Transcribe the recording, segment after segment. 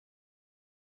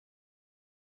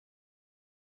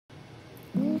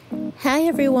Hi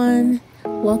everyone!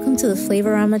 Welcome to the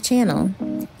Flavour-O-Rama channel.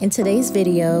 In today's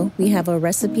video, we have a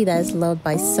recipe that is loved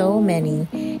by so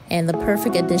many and the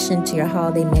perfect addition to your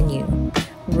holiday menu.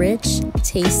 Rich,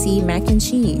 tasty mac and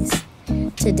cheese.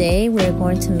 Today, we're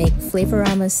going to make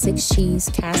Flavour-O-Rama's 6-cheese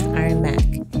cast iron mac.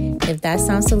 If that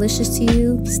sounds delicious to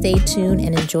you, stay tuned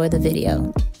and enjoy the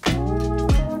video.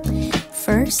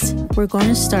 First, we're going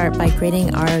to start by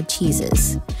grating our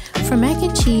cheeses. For mac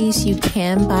and cheese, you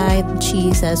can buy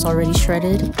cheese that's already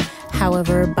shredded.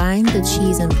 However, buying the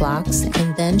cheese in blocks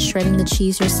and then shredding the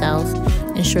cheese yourself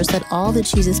ensures that all the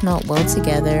cheeses melt well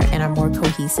together and are more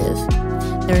cohesive.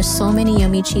 There are so many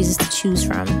yummy cheeses to choose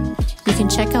from. You can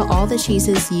check out all the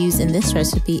cheeses used in this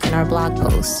recipe in our blog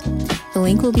post. The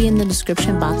link will be in the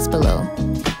description box below.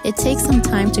 It takes some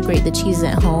time to grate the cheese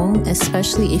at home,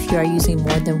 especially if you are using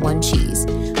more than one cheese.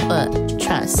 But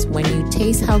trust, when you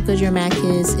taste how good your mac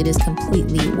is, it is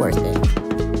completely worth it.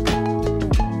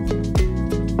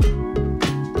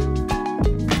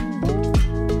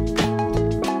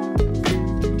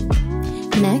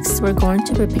 Next, we're going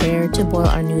to prepare to boil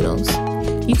our noodles.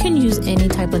 You can use any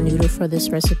type of noodle for this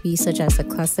recipe, such as the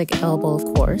classic elbow, of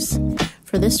course.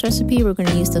 For this recipe, we're going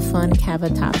to use the fun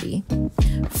Cavatappi.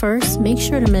 First, make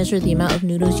sure to measure the amount of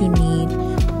noodles you need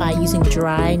by using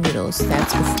dry noodles.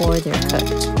 That's before they're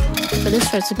cooked. For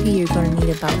this recipe, you're going to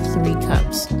need about 3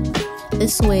 cups.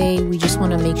 This way, we just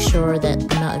want to make sure that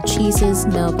the amount of cheeses,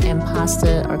 milk, and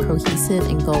pasta are cohesive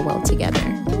and go well together.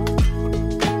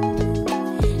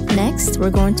 Next,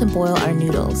 we're going to boil our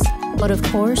noodles. But of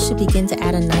course, to begin to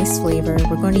add a nice flavor,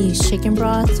 we're going to use chicken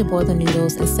broth to boil the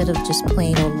noodles instead of just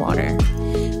plain old water.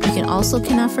 You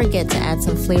cannot forget to add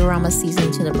some Flavour-O-Rama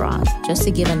seasoning to the broth, just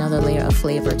to give another layer of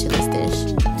flavor to this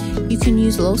dish. You can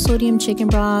use low sodium chicken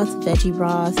broth, veggie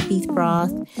broth, beef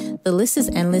broth. The list is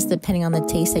endless depending on the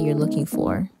taste that you're looking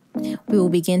for. We will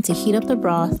begin to heat up the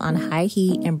broth on high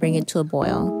heat and bring it to a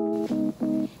boil.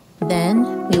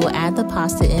 Then, we will add the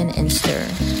pasta in and stir.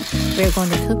 We are going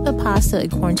to cook the pasta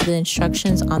according to the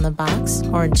instructions on the box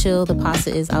or until the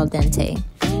pasta is al dente,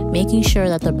 making sure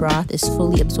that the broth is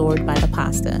fully absorbed by the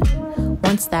pasta.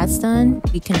 Once that's done,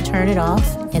 we can turn it off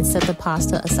and set the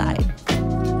pasta aside.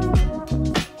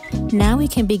 Now we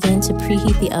can begin to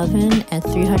preheat the oven at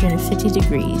 350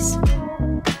 degrees.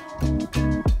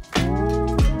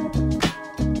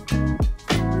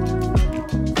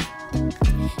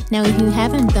 Now, if you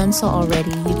haven't done so already,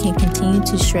 you can continue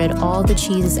to shred all the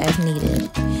cheeses as needed.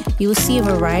 You will see a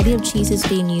variety of cheeses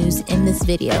being used in this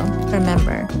video.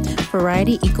 Remember,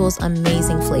 variety equals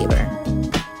amazing flavor.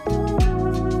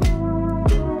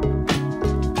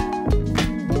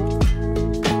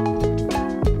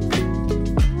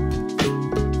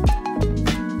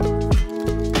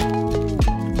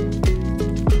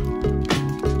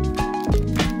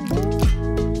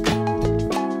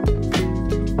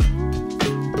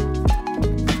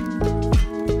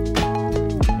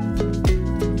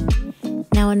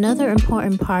 Now, another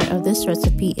important part of this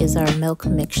recipe is our milk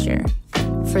mixture.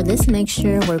 For this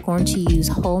mixture, we're going to use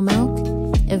whole milk,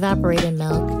 evaporated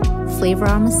milk,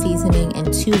 Flavour-O-Rama seasoning,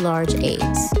 and 2 large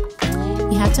eggs.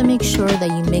 You have to make sure that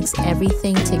you mix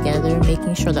everything together,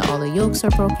 making sure that all the yolks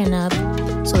are broken up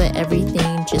so that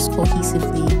everything just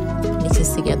cohesively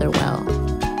mixes together well.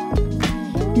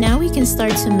 Now we can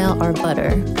start to melt our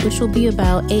butter, which will be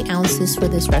about 8 ounces for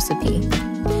this recipe.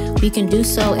 We can do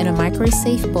so in a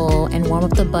microwave-safe bowl and warm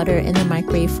up the butter in the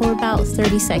microwave for about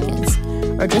 30 seconds,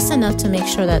 or just enough to make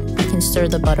sure that we can stir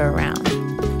the butter around.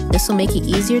 This will make it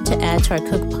easier to add to our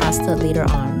cooked pasta later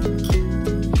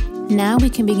on. Now we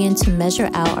can begin to measure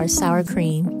out our sour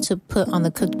cream to put on the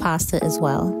cooked pasta as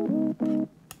well.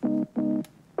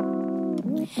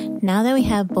 Now that we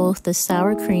have both the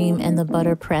sour cream and the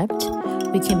butter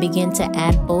prepped, we can begin to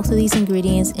add both of these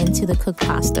ingredients into the cooked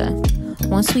pasta.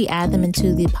 Once we add them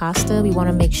into the pasta, we want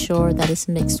to make sure that it's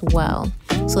mixed well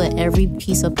so that every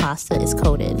piece of pasta is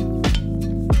coated.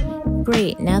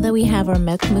 Great, now that we have our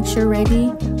milk mixture ready,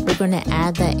 we're going to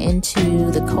add that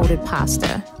into the coated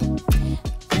pasta.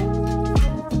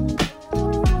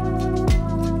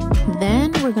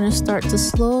 Then we're going to start to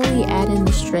slowly add in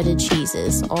the shredded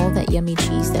cheeses, all that yummy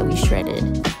cheese that we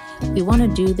shredded. We want to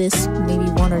do this maybe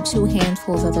 1 or 2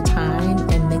 handfuls at a time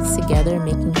and mix together,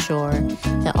 making sure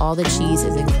that all the cheese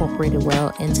is incorporated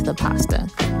well into the pasta.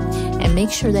 And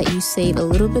make sure that you save a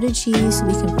little bit of cheese so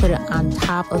we can put it on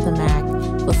top of the mac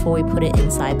before we put it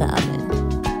inside the oven.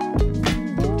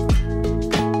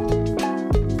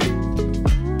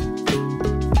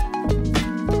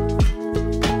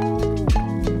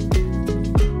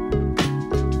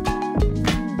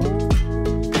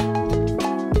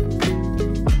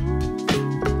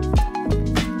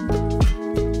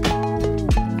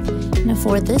 And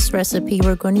for this recipe,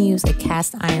 we're going to use a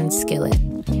cast iron skillet.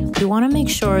 We want to make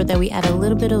sure that we add a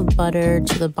little bit of butter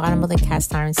to the bottom of the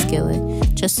cast iron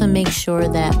skillet, just to make sure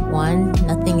that one,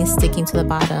 nothing is sticking to the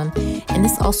bottom, and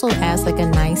this also adds like a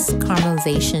nice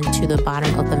caramelization to the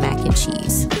bottom of the mac and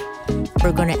cheese.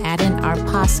 We're going to add in our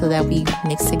pasta that we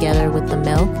mixed together with the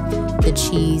milk, the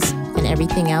cheese, and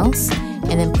everything else,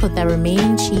 and then put that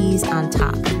remaining cheese on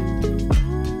top.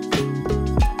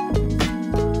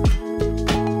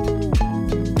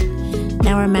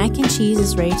 Now our mac and cheese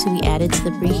is ready to be added to the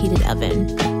preheated oven.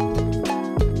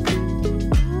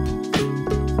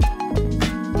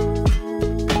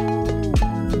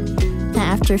 Now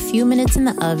after a few minutes in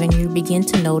the oven, you begin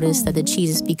to notice that the cheese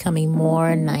is becoming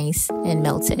more nice and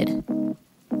melted.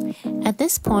 At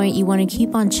this point, you want to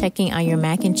keep on checking on your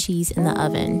mac and cheese in the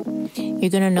oven. You're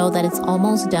going to know that it's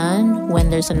almost done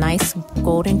when there's a nice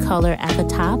golden color at the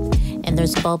top and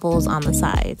there's bubbles on the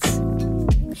sides.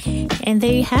 And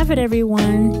there you have it,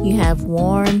 everyone. You have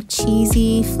warm,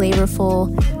 cheesy,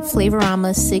 flavorful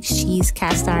Flavour-O-Rama 6 cheese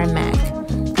cast iron mac.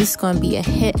 This is going to be a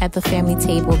hit at the family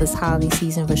table this holiday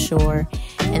season for sure.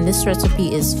 And this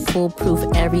recipe is foolproof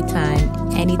every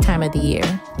time, any time of the year.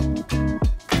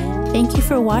 Thank you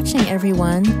for watching,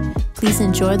 everyone. Please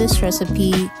enjoy this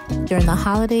recipe during the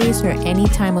holidays or any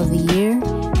time of the year,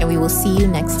 and we will see you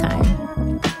next time.